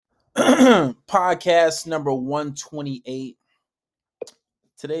Podcast number 128.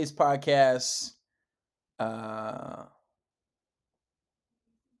 Today's podcast, I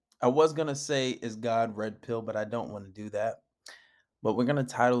was going to say, is God Red Pill, but I don't want to do that. But we're going to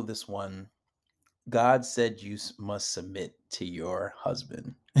title this one, God Said You Must Submit to Your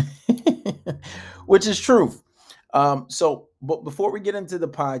Husband, which is truth. But before we get into the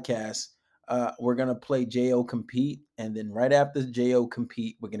podcast, we're going to play J.O. Compete. And then right after J.O.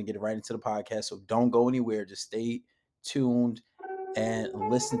 Compete, we're going to get right into the podcast. So don't go anywhere. Just stay tuned and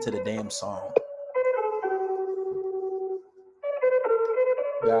listen to the damn song.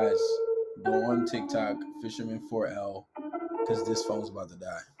 Guys, go on TikTok, Fisherman4L, because this phone's about to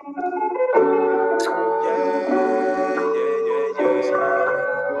die.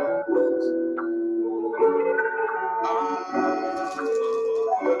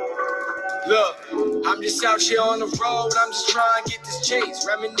 Look, I'm just out here on the road, I'm just trying to get this chase.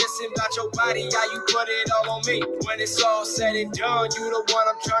 Reminiscing about your body, how you put it all on me. When it's all said and done, you the one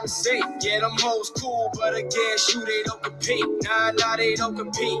I'm trying to see. Yeah, them hoes cool, but again, shoot, they don't compete. Nah, they don't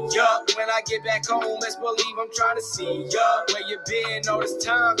compete. Yup, when I get back home, let's believe I'm trying to see ya. Where you been all this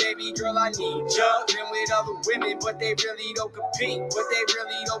time, baby girl, I need ya. Been with other women, but they really don't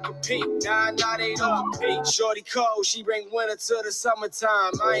compete. Nah, they don't compete. Shorty cold, she bring winter to the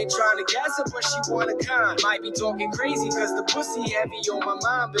summertime. I ain't trying to gas her, but she want a kind. Might be talking crazy, cause the pussy heavy on my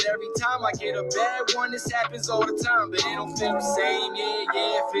mind. But every time I get a bad one, this happens all the time. But it don't feel the same, yeah,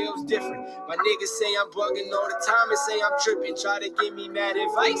 it feels different. My niggas say I'm bugging all the time and say I'm tripping. Try to give me mad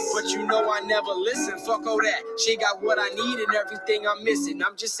advice, but you know I never listen. Fuck all that, she got what I need and everything I'm missing.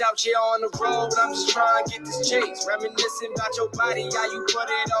 I'm just out here on the road, I'm just trying to get this chase. Reminiscing about your body, how you put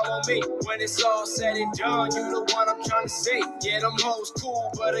it all on me. When it's all said and done, you the one I'm trying to see. Yeah, them hoes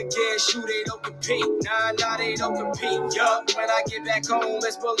cool, but again, shoot, they don't compete. Nah, they don't compete. Yup, when I get back home,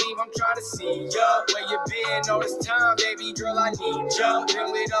 let's believe I'm trying to see ya. Where you been all this time, baby girl, I need ya.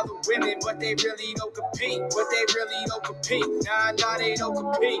 Been with other women, but they really don't compete. Nah, they don't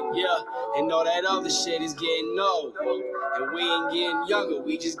compete. Yeah, and all that other shit is getting old. And we ain't getting younger,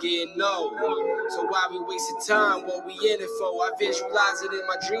 we just getting old. So why we wasting time, what we in it for? I visualize it in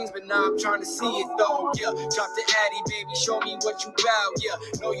my dreams, but now I'm trying to see it though. Yeah, drop the Addy, baby, show me what you bout. Yeah,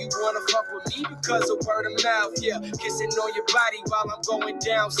 know you wanna fuck with me because of word of mouth. Yeah, kissing on your body while I'm going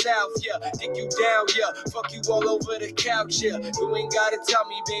down south. Yeah, dig you down. Yeah, fuck you all over the couch. Yeah, you ain't gotta tell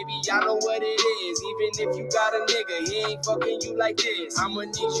me, baby, I know what it is. Even if you got a nigga, he ain't fucking you like this. I'ma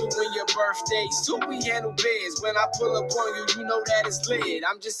need you when your birthday, so we handle biz. When I pull up on you, you know that it's lit.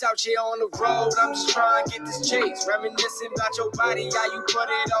 I'm just out here on the road, I'm just trying to get this chase. Reminiscing about your body, how you put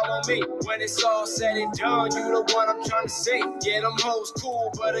it all on me. When it's all said and done, you the one I'm trying to see. Yeah, them hoes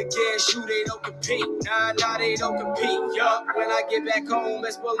cool, but again, shoot, they don't compete. Nah, they don't compete. Yup, when I get back home,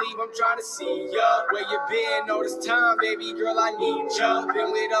 let's believe I'm trying to see ya. Where you been all this time, baby girl, I need ya.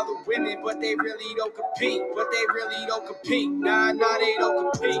 Been with other women, but they really don't compete. Nah, they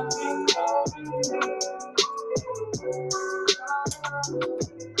don't compete.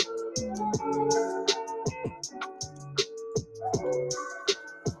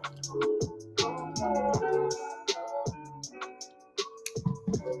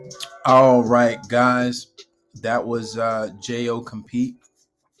 All right, guys, that was J.O. Compete.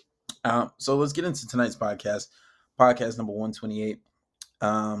 So let's get into tonight's podcast number 128.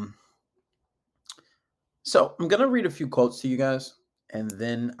 So I'm going to read a few quotes to you guys, and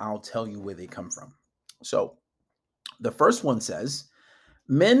then I'll tell you where they come from. So the first one says,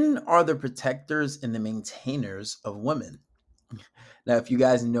 men are the protectors and the maintainers of women. Now, if you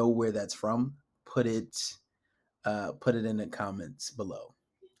guys know where that's from, put it in the comments below.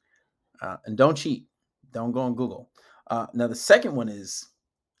 And don't cheat. Don't go on Google. Now, the second one is,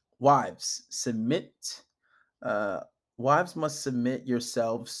 wives must submit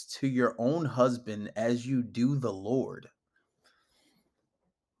yourselves to your own husband as you do the Lord.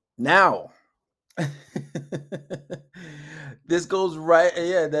 Now, this goes right.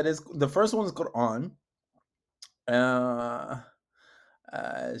 Yeah, that is the first one is Quran.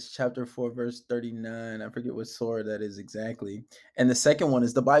 It's chapter 4, verse 39. I forget what surah that is exactly. And the second one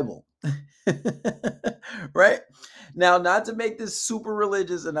is the Bible. Right? Now, not to make this super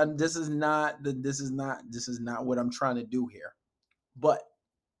religious, and this is not what I'm trying to do here. But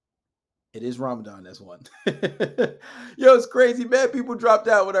it is Ramadan, that's one. Yo, it's crazy, man. People dropped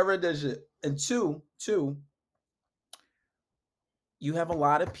out when I read that shit. And two, you have a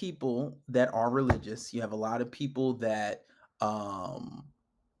lot of people that are religious. You have a lot of people that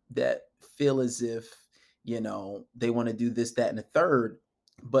that feel as if, they want to do this, that, and the third.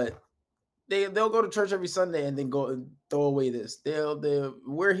 But they'll go to church every Sunday and then go and throw away this. They'll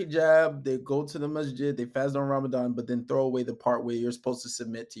wear hijab, they go to the masjid, they fast on Ramadan, but then throw away the part where you're supposed to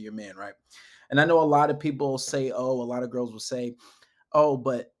submit to your man, right? And I know a lot of people say, oh, a lot of girls will say, oh,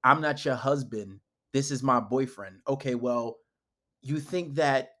 but I'm not your husband. This is my boyfriend. Okay, well, you think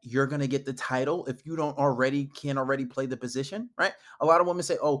that you're gonna get the title if you don't already can't already play the position, right? A lot of women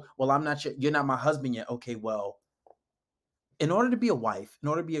say, "Oh, well, you're not my husband yet." Okay, well, in order to be a wife, in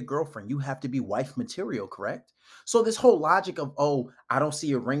order to be a girlfriend, you have to be wife material, correct? So this whole logic of, "Oh, I don't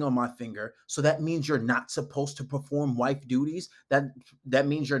see a ring on my finger, so that means you're not supposed to perform wife duties. That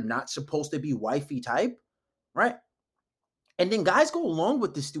means you're not supposed to be wifey type," right? And then guys go along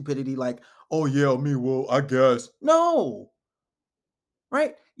with this stupidity like, "Oh yeah, me, well, I guess." No,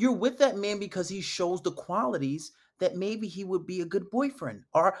 right? You're with that man because he shows the qualities that maybe he would be a good boyfriend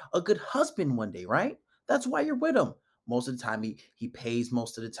or a good husband one day, right? That's why you're with him. Most of the time, he pays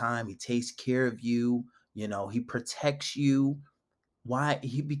most of the time. He takes care of you. You know, he protects you. Why?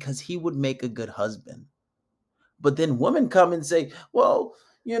 Because he would make a good husband. But then women come and say, "Well,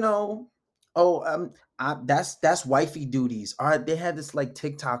 you know, oh, that's wifey duties." All right, they had this like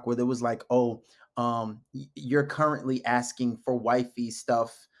TikTok where there was like, "Oh, you're currently asking for wifey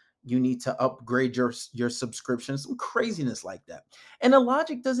stuff. You need to upgrade your subscription." Some craziness like that, and the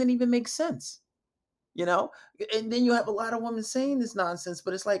logic doesn't even make sense, you know. And then you have a lot of women saying this nonsense,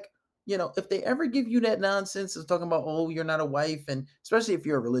 but it's like, if they ever give you that nonsense of talking about, oh, you're not a wife, and especially if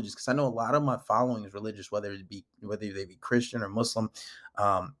you're religious, because I know a lot of my following is religious, whether they be Christian or Muslim.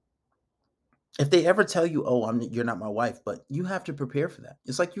 um if they ever tell you, oh, you're not my wife, but you have to prepare for that.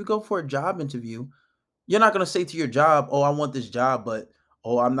 It's like you go for a job interview. You're not going to say to your job, "Oh, I want this job, but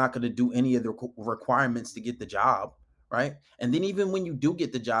oh, I'm not going to do any of the requirements to get the job." Right? And then even when you do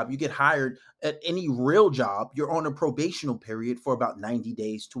get the job, you get hired at any real job, you're on a probational period for about 90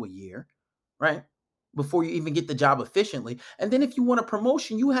 days to a year, right? Before you even get the job efficiently. And then if you want a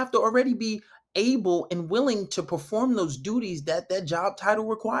promotion, you have to already be able and willing to perform those duties that that job title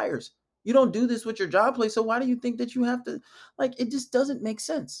requires. You don't do this with your job place, so why do you think that you have to, like, it just doesn't make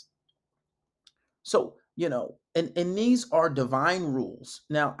sense. So, and these are divine rules.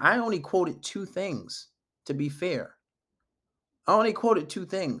 Now, I only quoted two things, to be fair. I only quoted two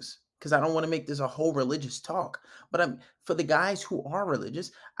things because I don't want to make this a whole religious talk. But for the guys who are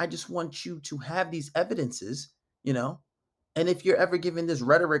religious, I just want you to have these evidences, you know. And if you're ever given this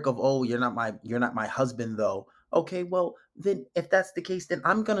rhetoric of, "Oh, you're not my husband though." Okay, well, then if that's the case, then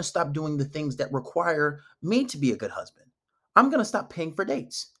I'm going to stop doing the things that require me to be a good husband. I'm going to stop paying for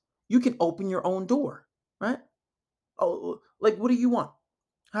dates. You can open your own door, right? Oh, like, what do you want?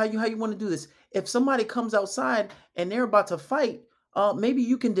 How you want to do this? If somebody comes outside and they're about to fight, maybe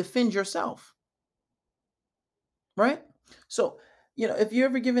you can defend yourself, right? So, if you're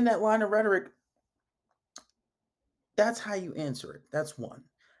ever given that line of rhetoric, that's how you answer it. That's one.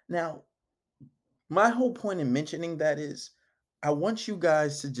 Now, my whole point in mentioning that is, I want you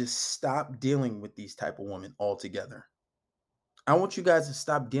guys to just stop dealing with these type of women altogether. I want you guys to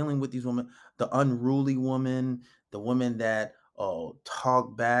stop dealing with these women, the unruly woman, the women that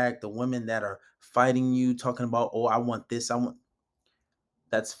talk back, the women that are fighting you, talking about, "Oh, I want this, I want."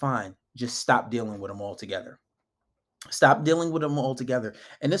 That's fine. Just stop dealing with them altogether. Stop dealing with them altogether.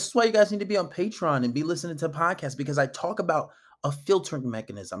 And this is why you guys need to be on Patreon and be listening to podcasts, because I talk about a filtering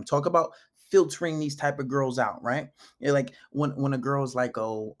mechanism. Talk about filtering these type of girls out, right? Like when a girl is like,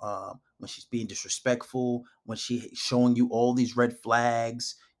 oh, when she's being disrespectful, when she showing you all these red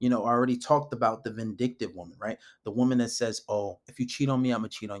flags. I already talked about the vindictive woman, right? The woman that says, "Oh, if you cheat on me, I'm gonna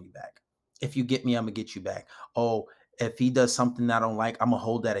cheat on you back. If you get me, I'm gonna get you back. Oh, if he does something I don't like, I'm gonna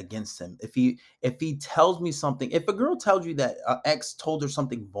hold that against him. If he tells me something, if a girl tells you that an ex told her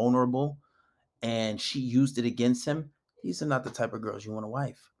something vulnerable and she used it against him, these are not the type of girls you want a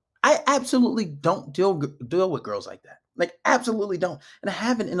wife." I absolutely don't deal with girls like that. Like, absolutely don't. And I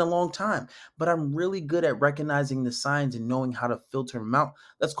haven't in a long time. But I'm really good at recognizing the signs and knowing how to filter them out.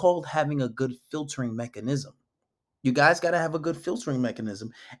 That's called having a good filtering mechanism. You guys got to have a good filtering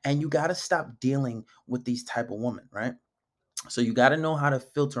mechanism, and you got to stop dealing with these type of women, right? So you got to know how to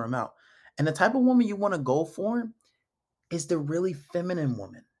filter them out. And the type of woman you want to go for is the really feminine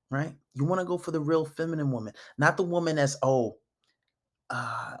woman, right? You want to go for the real feminine woman, not the woman that's, oh,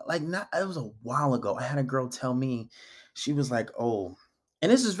 like, not, it was a while ago. I had a girl tell me, she was like, oh,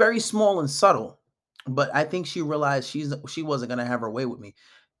 and this is very small and subtle, but I think she realized she wasn't gonna have her way with me.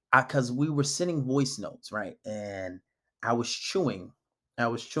 Because we were sending voice notes, right? And I was chewing, I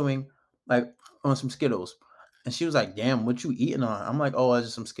was chewing like on some Skittles, and she was like, "Damn, what you eating on?" I'm like, "Oh, it's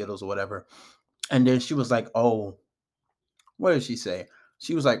just some Skittles or whatever." And then she was like, "Oh," what did she say?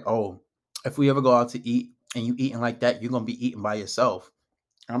 She was like, "Oh, if we ever go out to eat and you eating like that, you're gonna be eating by yourself.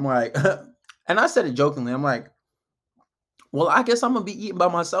 I'm like, and I said it jokingly. I'm like, well, I guess I'm gonna be eating by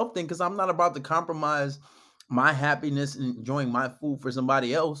myself then, because I'm not about to compromise my happiness and enjoying my food for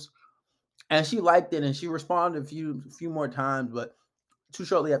somebody else. And she liked it, and she responded a few more times, but too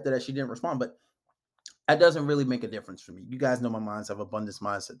shortly after that, she didn't respond. But that doesn't really make a difference for me. You guys know my mindset of abundance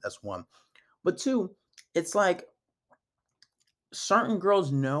mindset. That's one. But two, it's like certain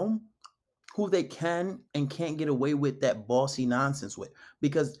girls know who they can and can't get away with that bossy nonsense with,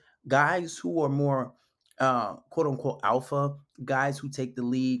 because guys who are more quote unquote alpha, guys who take the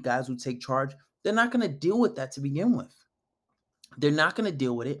lead, guys who take charge, they're not going to deal with that to begin with. They're not going to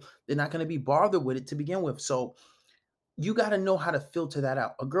deal with it. They're not going to be bothered with it to begin with. So you got to know how to filter that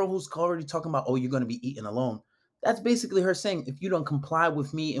out. A girl who's already talking about, oh, you're going to be eating alone, that's basically her saying, if you don't comply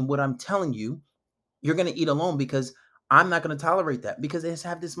with me and what I'm telling you, you're going to eat alone, because I'm not going to tolerate that, because they just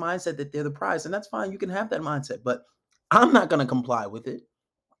have this mindset that they're the prize. And that's fine. You can have that mindset, but I'm not going to comply with it,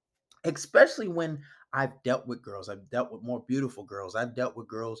 especially when I've dealt with girls. I've dealt with more beautiful girls. I've dealt with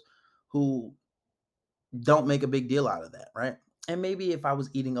girls who don't make a big deal out of that, right? And maybe if I was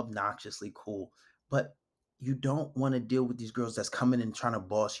eating obnoxiously, cool, but you don't want to deal with these girls that's coming and trying to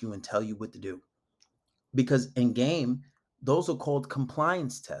boss you and tell you what to do, because in game, those are called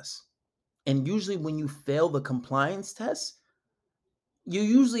compliance tests. And usually when you fail the compliance test, you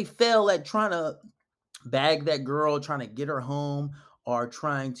usually fail at trying to bag that girl, trying to get her home, or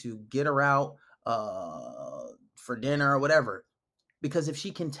trying to get her out for dinner or whatever. Because if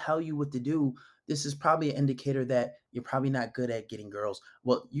she can tell you what to do, this is probably an indicator that you're probably not good at getting girls.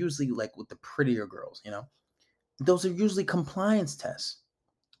 Well, usually like with the prettier girls, those are usually compliance tests.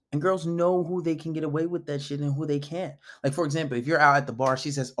 And girls know who they can get away with that shit and who they can't. Like, for example, if you're out at the bar, she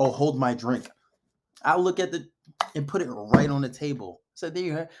says, oh, hold my drink. I'll look at the and put it right on the table. So there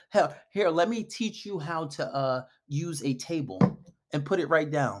you have. Hell, here, let me teach you how to use a table, and put it right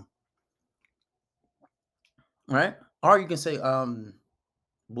down. Right? Or you can say,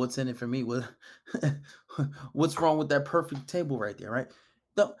 what's in it for me? What what's wrong with that perfect table right there, right?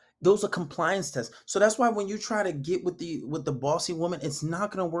 Those are compliance tests. So that's why when you try to get with the bossy woman, it's not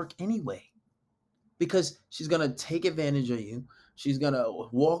gonna work anyway. Because she's gonna take advantage of you. She's gonna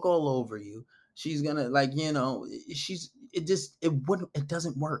walk all over you. She's gonna it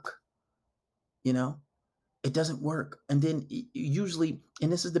doesn't work, you know? It doesn't work. And then usually,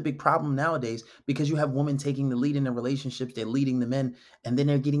 and this is the big problem nowadays, because you have women taking the lead in the relationships, they're leading the men, and then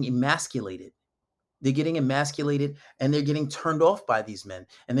they're getting emasculated. They're getting emasculated and they're getting turned off by these men.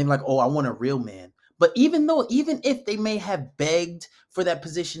 And they're like, oh, I want a real man. But even if they may have begged for that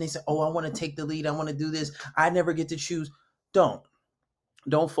position, they say, oh, I want to take the lead. I want to do this. I never get to choose. Don't.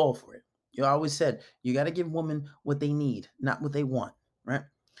 Don't fall for it. You always said you got to give women what they need, not what they want. Right.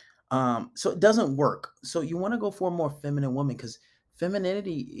 So it doesn't work. So you want to go for a more feminine woman, because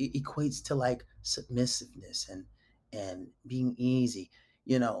femininity equates to like submissiveness and being easy,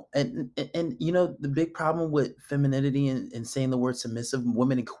 and the big problem with femininity and saying the word submissive,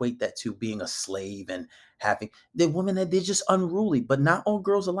 women equate that to being a slave and having the women that they're just unruly, but not all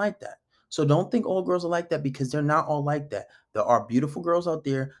girls are like that. So don't think all girls are like that, because they're not all like that. There are beautiful girls out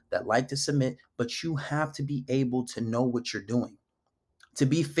there that like to submit, but you have to be able to know what you're doing. To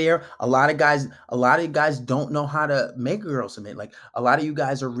be fair, a lot of guys don't know how to make a girl submit. Like, a lot of you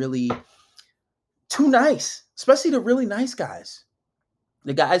guys are really too nice, especially the really nice guys.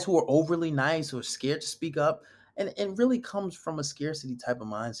 The guys who are overly nice, who are scared to speak up, and it really comes from a scarcity type of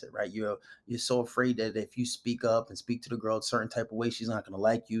mindset, right? You're so afraid that if you speak up and speak to the girl a certain type of way, she's not going to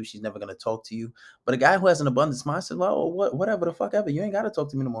like you, she's never going to talk to you. But a guy who has an abundance mindset, well, oh, whatever the fuck ever, you ain't got to talk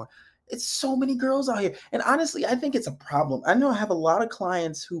to me no more. It's so many girls out here, and honestly, I think it's a problem. I know I have a lot of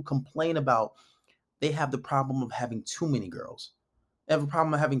clients who complain about they have the problem of having too many girls. They have a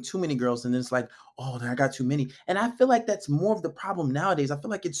problem of having too many girls, and then it's like, oh, I got too many. And I feel like that's more of the problem nowadays. I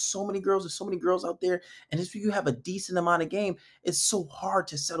feel like it's so many girls, there's so many girls out there, and if you have a decent amount of game, it's so hard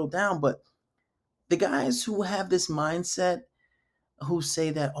to settle down. But the guys who have this mindset, who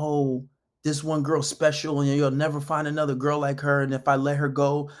say that, oh, this one girl's special and you'll never find another girl like her, and if I let her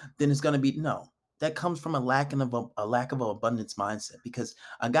go, then it's gonna be no. That comes from a lack of an abundance mindset, because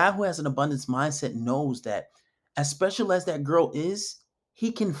a guy who has an abundance mindset knows that as special as that girl is,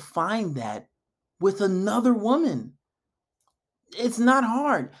 he can find that with another woman. It's not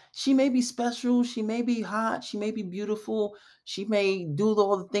hard. She may be special, she may be hot, she may be beautiful, she may do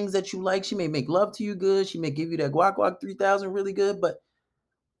all the things that you like, she may make love to you good, she may give you that guac guac 3000 really good, but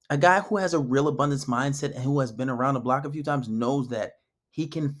a guy who has a real abundance mindset and who has been around the block a few times knows that he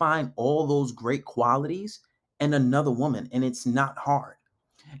can find all those great qualities in another woman, and it's not hard.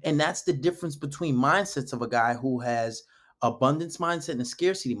 And that's the difference between mindsets of a guy who has abundance mindset and a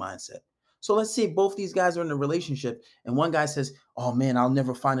scarcity mindset. So let's say both these guys are in a relationship and one guy says, "Oh man, I'll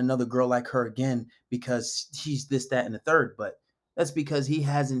never find another girl like her again because she's this, that, and the third." But that's because he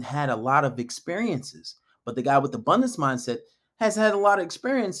hasn't had a lot of experiences. But the guy with the abundance mindset has had a lot of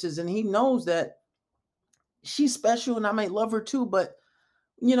experiences and he knows that she's special and I might love her too. But,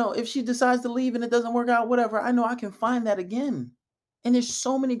 if she decides to leave and it doesn't work out, whatever, I know I can find that again. And there's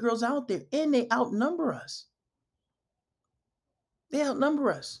so many girls out there and they outnumber us. They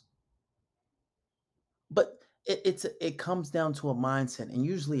outnumber us. But it comes down to a mindset, and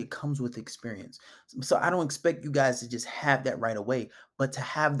usually it comes with experience. So I don't expect you guys to just have that right away, but to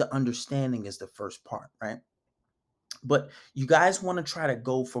have the understanding is the first part, right? But you guys want to try to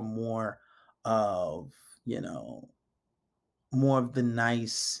go for more of, you know, more of the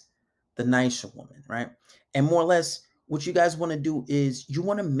nicer woman, right? And more or less what you guys want to do is you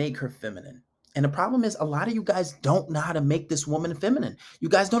want to make her feminine. And the problem is a lot of you guys don't know how to make this woman feminine. You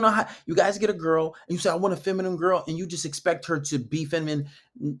guys don't know how. You guys get a girl and you say, "I want a feminine girl," and you just expect her to be feminine.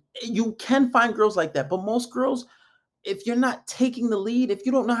 You can find girls like that, but most girls, if you're not taking the lead, if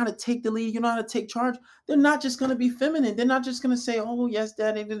you don't know how to take the lead, you know how to take charge, they're not just going to be feminine. They're not just going to say, "Oh, yes,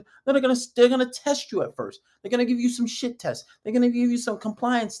 daddy." They're going to test you at first. They're going to give you some shit tests. They're going to give you some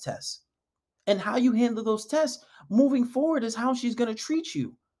compliance tests. And how you handle those tests moving forward is how she's going to treat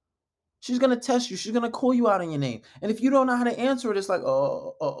you. She's going to test you. She's going to call you out on your name. And if you don't know how to answer it, it's like,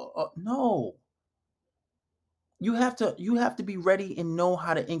 no. You have to be ready and know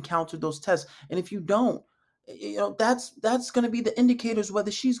how to encounter those tests. And if you don't, that's going to be the indicators whether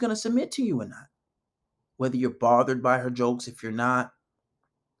she's going to submit to you or not. Whether you're bothered by her jokes, if you're not,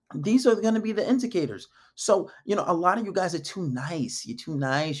 these are going to be the indicators. So, a lot of you guys are too nice. You're too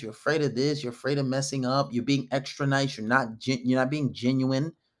nice. You're afraid of this. You're afraid of messing up. You're being extra nice. You're not being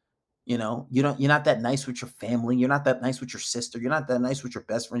genuine. You're not that nice with your family. You're not that nice with your sister. You're not that nice with your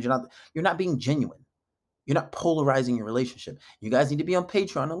best friends. You're not being genuine. You're not polarizing your relationship. You guys need to be on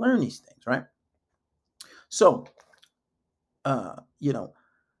Patreon to learn these things, right? So, uh, you know,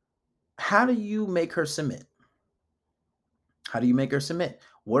 how do you make her submit? How do you make her submit?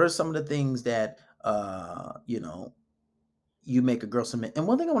 What are some of the things that you make a girl submit? And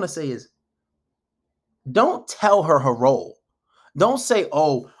one thing I want to say is don't tell her her role. Don't say,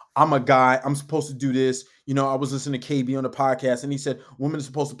 "Oh, I'm a guy. I'm supposed to do this." I was listening to KB on the podcast and he said, "Women are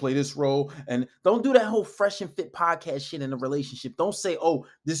supposed to play this role." And don't do that whole fresh and fit podcast shit in a relationship. Don't say, "Oh,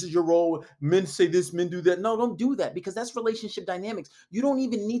 this is your role. Men say this, men do that." No, don't do that because that's relationship dynamics. You don't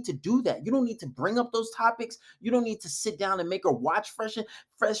even need to do that. You don't need to bring up those topics. You don't need to sit down and make her watch fresh and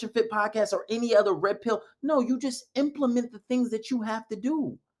fit podcast or any other red pill. No, you just implement the things that you have to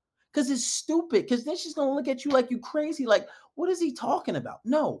do. Because it's stupid. Because then she's gonna look at you like you crazy. Like, what is he talking about?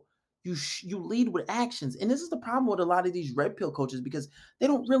 No, you lead with actions, and this is the problem with a lot of these red pill coaches because they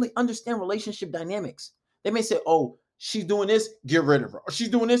don't really understand relationship dynamics. They may say, "Oh, she's doing this, get rid of her. Or she's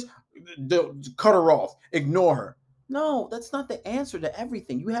doing this, cut her off, ignore her." No, that's not the answer to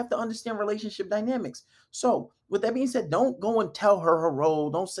everything. You have to understand relationship dynamics. So, with that being said, don't go and tell her her role.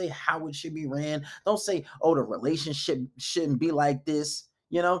 Don't say how it should be ran. Don't say, "Oh, the relationship shouldn't be like this."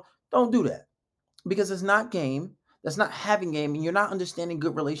 Don't do that because it's not game. That's not having game, and you're not understanding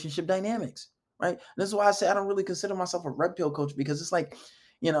good relationship dynamics, right? And this is why I say I don't really consider myself a red pill coach because it's like,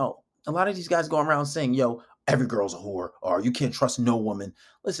 a lot of these guys going around saying, "Yo, every girl's a whore," or "You can't trust no woman."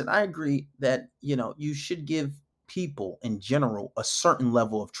 Listen, I agree that you should give people in general a certain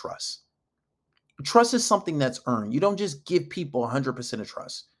level of trust. Trust is something that's earned. You don't just give people 100% of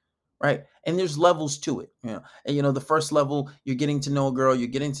trust, right? And there's levels to it. And the first level, you're getting to know a girl, you're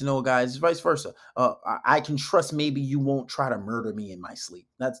getting to know a guy, it's vice versa. I can trust maybe you won't try to murder me in my sleep.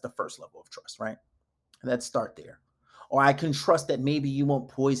 That's the first level of trust, right? Let's start there. Or I can trust that maybe you won't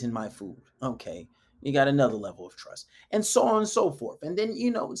poison my food. Okay. You got another level of trust, and so on and so forth. And then,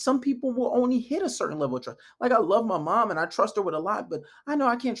 some people will only hit a certain level of trust. Like, I love my mom and I trust her with a lot, but I know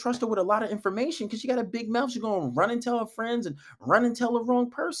I can't trust her with a lot of information because she got a big mouth. She's going to run and tell her friends and run and tell the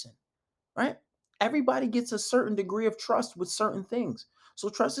wrong person, right? Everybody gets a certain degree of trust with certain things. So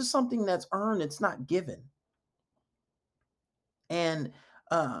trust is something that's earned, it's not given. And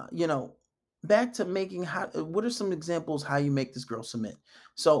uh, you know, back to making how what are some examples how you make this girl submit?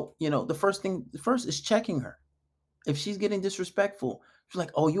 So, the first is checking her. If she's getting disrespectful, she's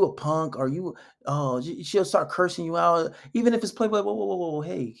like, "Oh, you a punk," or she'll start cursing you out, even if it's play. Whoa, whoa, whoa, whoa, whoa,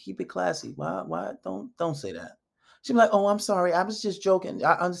 hey, keep it classy. Why? Don't say that. She'll be like, "Oh, I'm sorry, I was just joking.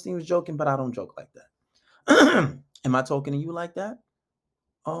 I understand you was joking, but I don't joke like that." Am I talking to you like that?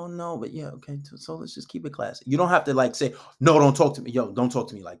 Oh no, but yeah, okay. So let's just keep it classy. You don't have to like say, no, don't talk to me. Yo, don't talk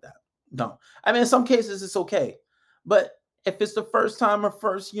to me like that. Don't. I mean, in some cases it's okay. But if it's the first time or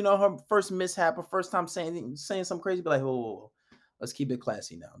first, her first mishap or first time saying something crazy, be like, whoa, let's keep it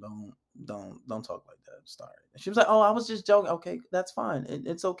classy now. Don't talk like that. Sorry. And she was like, oh, I was just joking. Okay, that's fine.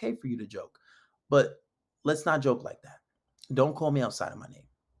 It's okay for you to joke. But let's not joke like that. Don't call me outside of my name.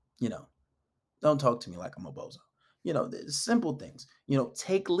 You know, don't talk to me like I'm a bozo. Simple things.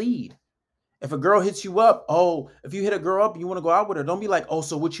 Take lead. If a girl hits you up, if you hit a girl up, you want to go out with her. Don't be like, oh,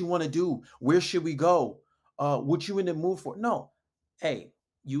 so what you want to do? Where should we go? What you in the mood for? No. Hey,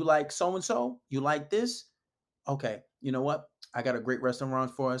 you like so and so? You like this? Okay. You know what? I got a great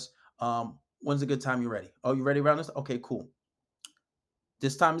restaurant for us. When's a good time? You ready? Oh, you ready around this? Okay, cool.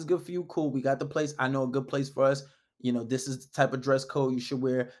 This time is good for you. Cool. We got the place. I know a good place for us. This is the type of dress code you should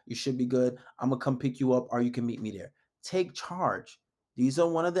wear. You should be good. I'm going to come pick you up or you can meet me there. Take charge. These are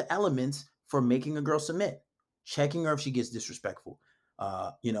one of the elements for making a girl submit. Checking her if she gets disrespectful.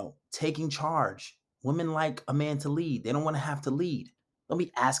 Taking charge. Women like a man to lead. They don't want to have to lead. Don't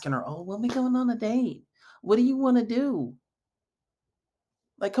be asking her, oh, when we going on a date? What do you want to do?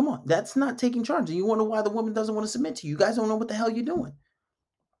 Like, come on. That's not taking charge. And you wonder why the woman doesn't want to submit to you. You guys don't know what the hell you're doing.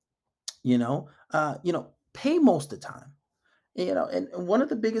 Pay most of the time. And one of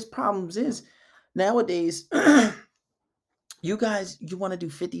the biggest problems is nowadays, you guys, you want to do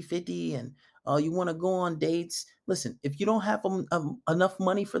 50-50 and you want to go on dates. Listen, if you don't have enough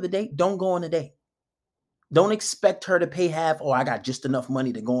money for the date, don't go on a date. Don't expect her to pay half. Oh, I got just enough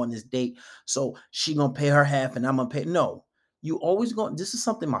money to go on this date. So she going to pay her half and I'm going to pay. No, you always go. This is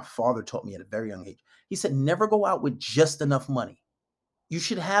something my father taught me at a very young age. He said, never go out with just enough money. You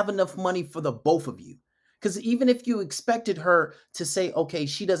should have enough money for the both of you. Because even if you expected her to say, okay,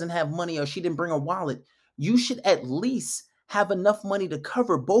 she doesn't have money or she didn't bring a wallet, you should at least have enough money to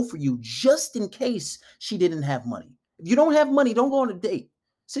cover both of you just in case she didn't have money. If you don't have money, don't go on a date.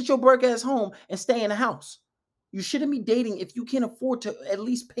 Sit your broke ass home and stay in the house. You shouldn't be dating if you can't afford to at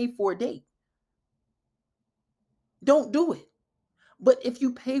least pay for a date. Don't do it. But if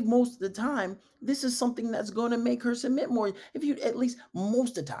you pay most of the time, this is something that's going to make her submit more. If you at least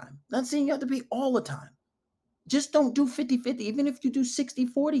most of the time, not saying you have to pay all the time. Just don't do 50-50. Even if you do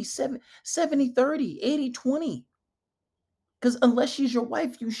 60-40, 70-30, 80-20. Because unless she's your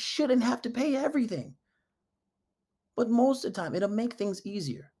wife, you shouldn't have to pay everything. But most of the time, it'll make things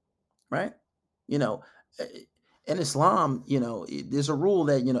easier, right? You know, in Islam, there's a rule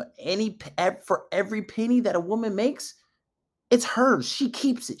that, for every penny that a woman makes, it's hers. She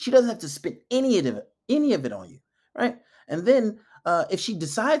keeps it. She doesn't have to spend any of it on you, right? And then if she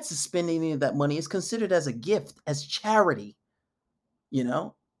decides to spend any of that money, it's considered as a gift, as charity, you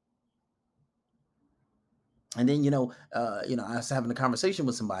know. And then I was having a conversation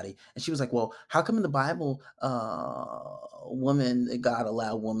with somebody, and she was like, "Well, how come in the Bible, God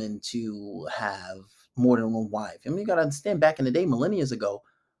allow women to have more than one wife?" I mean, you got to understand, back in the day, millennia ago,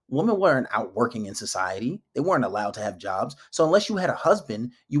 women weren't out working in society. They weren't allowed to have jobs. So unless you had a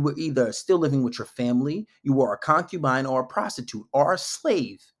husband, you were either still living with your family, you were a concubine, or a prostitute, or a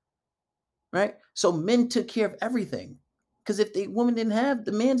slave, right? So men took care of everything. Because if the woman didn't have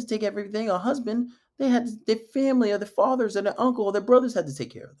the man to take everything, a husband, they had their family or their fathers or their uncle or their brothers had to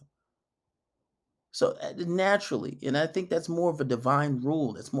take care of them. So naturally, and I think that's more of a divine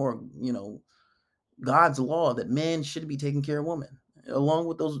rule. That's more, God's law that men should be taking care of women, along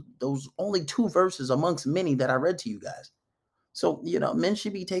with those only two verses amongst many that I read to you guys. So, men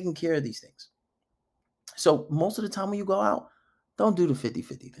should be taking care of these things. So most of the time when you go out, don't do the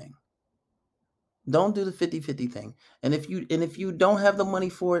 50-50 thing. Don't do the 50-50 thing. And if you don't have the money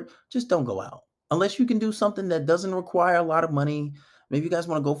for it, just don't go out. Unless you can do something that doesn't require a lot of money. Maybe you guys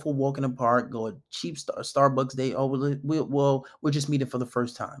want to go for a walk in the park, go a cheap Starbucks date. Oh, we're just meeting for the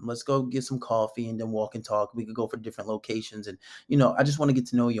first time. Let's go get some coffee and then walk and talk. We could go for different locations. And I just want to get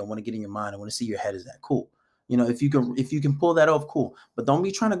to know you. I want to get in your mind. I want to see your head is that cool. If you can pull that off, cool. But don't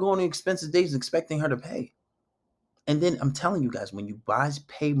be trying to go on expensive dates expecting her to pay. And then I'm telling you guys, when you guys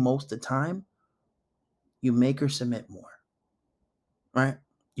pay most of the time, you make her submit more, right?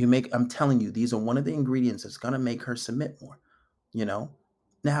 I'm telling you, these are one of the ingredients that's going to make her submit more, you know?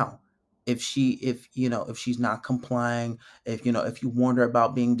 Now, if she's not complying, if you warned her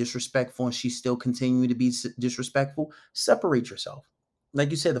about being disrespectful and she's still continuing to be disrespectful, separate yourself.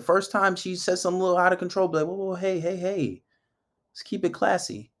 Like you said, the first time she says something a little out of control, be like, whoa, hey, hey, hey, let's keep it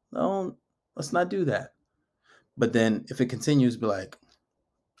classy. Let's not do that. But then if it continues, be like,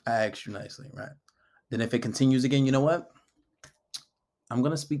 I asked you nicely, right? Then if it continues again, you know what? I'm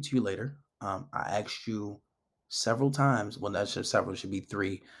going to speak to you later. I asked you several times. Well, that's just several, should be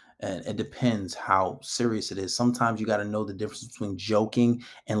three. And it depends how serious it is. Sometimes you got to know the difference between joking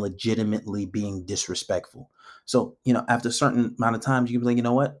and legitimately being disrespectful. So, after a certain amount of times, you can be like, you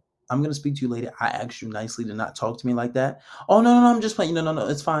know what? I'm going to speak to you later. I asked you nicely to not talk to me like that. Oh, no, no, no, I'm just playing. No, no, no,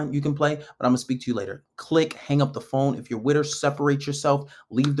 it's fine. You can play, but I'm going to speak to you later. Click, hang up the phone. If you're with her, separate yourself,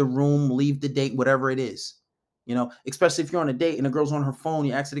 leave the room, leave the date, whatever it is. Especially if you're on a date and the girl's on her phone,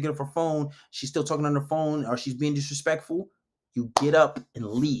 you ask her to get off her phone, she's still talking on her phone, or she's being disrespectful, you get up and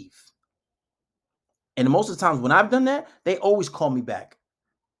leave. And most of the times when I've done that, they always call me back.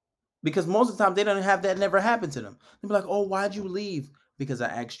 Because most of the time they don't have that never happen to them. They'll be like, oh, why'd you leave? Because I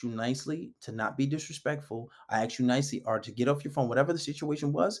asked you nicely to not be disrespectful. I asked you nicely or to get off your phone, whatever the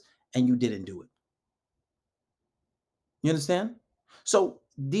situation was, and you didn't do it. You understand? So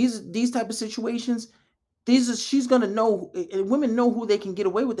these type of situations, she's gonna know, and women know who they can get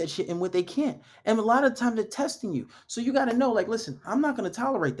away with that shit and what they can't. And a lot of times they're testing you. So you gotta know, like, listen, I'm not gonna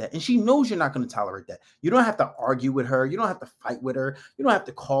tolerate that. And she knows you're not gonna tolerate that. You don't have to argue with her, you don't have to fight with her, you don't have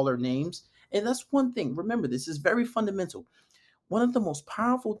to call her names. And that's one thing. Remember, this is very fundamental. One of the most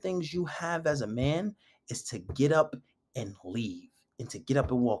powerful things you have as a man is to get up and leave, and to get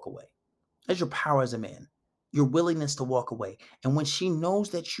up and walk away. That's your power as a man. Your willingness to walk away. And when she knows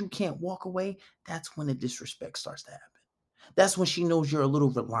that you can't walk away, that's when the disrespect starts to happen. That's when she knows you're a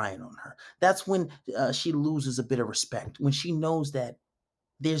little reliant on her. That's when she loses a bit of respect. When she knows that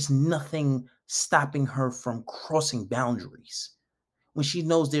there's nothing stopping her from crossing boundaries. When she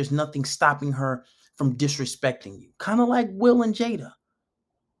knows there's nothing stopping her from disrespecting you. Kind of like Will and Jada.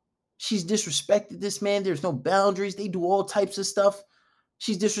 She's disrespected this man. There's no boundaries. They do all types of stuff.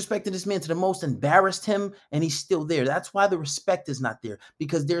 She's disrespected this man to the most, embarrassed him, and he's still there. That's why the respect is not there,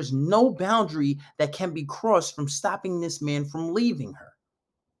 because there's no boundary that can be crossed from stopping this man from leaving her.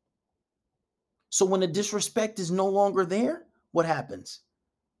 So when the disrespect is no longer there, what happens?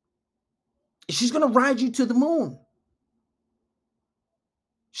 She's going to ride you to the moon.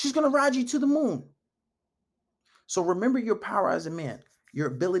 She's going to ride you to the moon. So remember your power as a man, your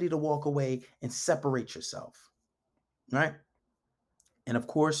ability to walk away and separate yourself, right? And of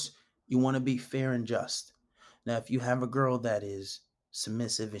course, you want to be fair and just. Now, if you have a girl that is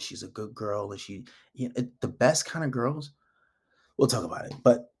submissive and she's a good girl and the best kind of girls, we'll talk about it,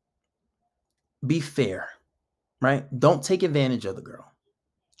 but be fair, right? Don't take advantage of the girl.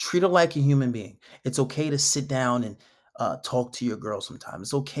 Treat her like a human being. It's okay to sit down and talk to your girl sometime.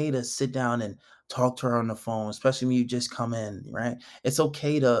 It's okay to sit down and talk to her on the phone, especially when you just come in, right? It's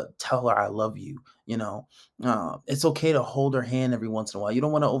okay to tell her I love you. It's okay to hold her hand every once in a while. You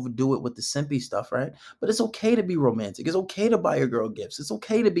don't want to overdo it with the simpy stuff, right? But it's okay to be romantic. It's okay to buy your girl gifts. It's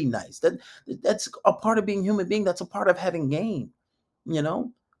okay to be nice. That's a part of being human being. That's a part of having game.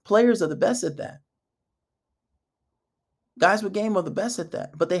 Players are the best at that. Guys with game are the best at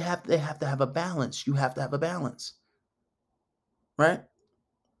that, but they have to have a balance. You have to have a balance, right?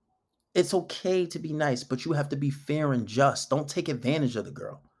 It's okay to be nice, but you have to be fair and just. Don't take advantage of the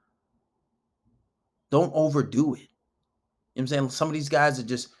girl. Don't overdo it. You know what I'm saying? Some of these guys are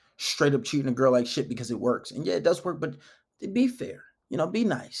just straight up treating a girl like shit because it works. And yeah, it does work, but be fair. Be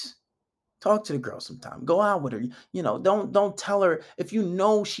nice. Talk to the girl sometime. Go out with her. Don't tell her if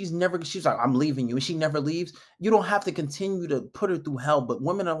she's like, I'm leaving you, and she never leaves. You don't have to continue to put her through hell. But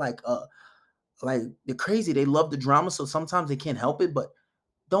women are like they're crazy. They love the drama, so sometimes they can't help it. But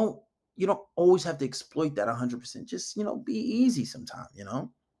don't you don't always have to exploit that 100%. Just be easy sometime.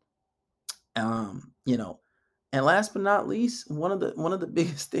 Um, you know, and last but not least, one of the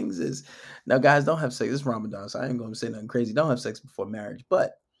biggest things is, now guys, don't have sex. It's Ramadan, so I ain't gonna say nothing crazy. Don't have sex before marriage,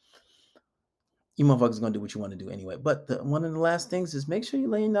 but you motherfuckers gonna do what you want to do anyway. But one of the last things is make sure you're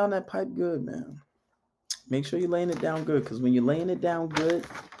laying down that pipe good, man. Make sure you're laying it down good, because when you're laying it down good,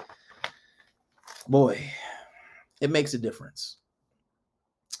 boy, it makes a difference.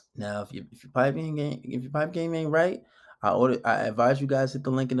 Now, if your pipe game ain't right, I advise you guys hit the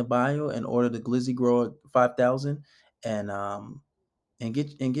link in the bio and order the Glizzy Grower 5000, and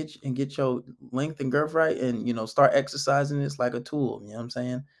get your length and girth right, and start exercising this like a tool. You know what I'm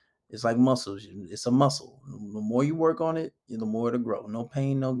saying? It's like muscles. It's a muscle. The more you work on it, the more it'll grow. No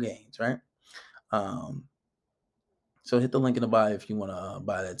pain, no gains, right? Um, so hit the link in the bio if you want to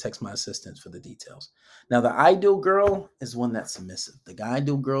buy that. Text my assistance for the details. Now, the ideal girl is one that's submissive. The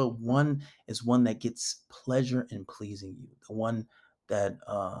ideal girl is one that gets pleasure in pleasing you. The one that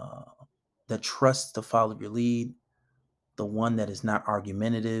that trusts to follow your lead. The one that is not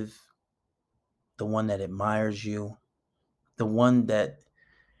argumentative. The one that admires you. The one that,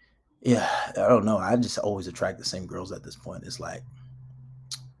 yeah, I don't know. I just always attract the same girls at this point. It's like,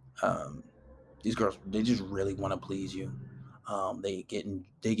 um, These girls, they just really want to please you. They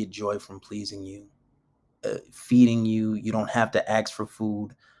get joy from pleasing you, feeding you. You don't have to ask for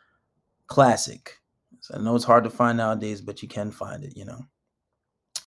food. Classic. So I know it's hard to find nowadays, but you can find it.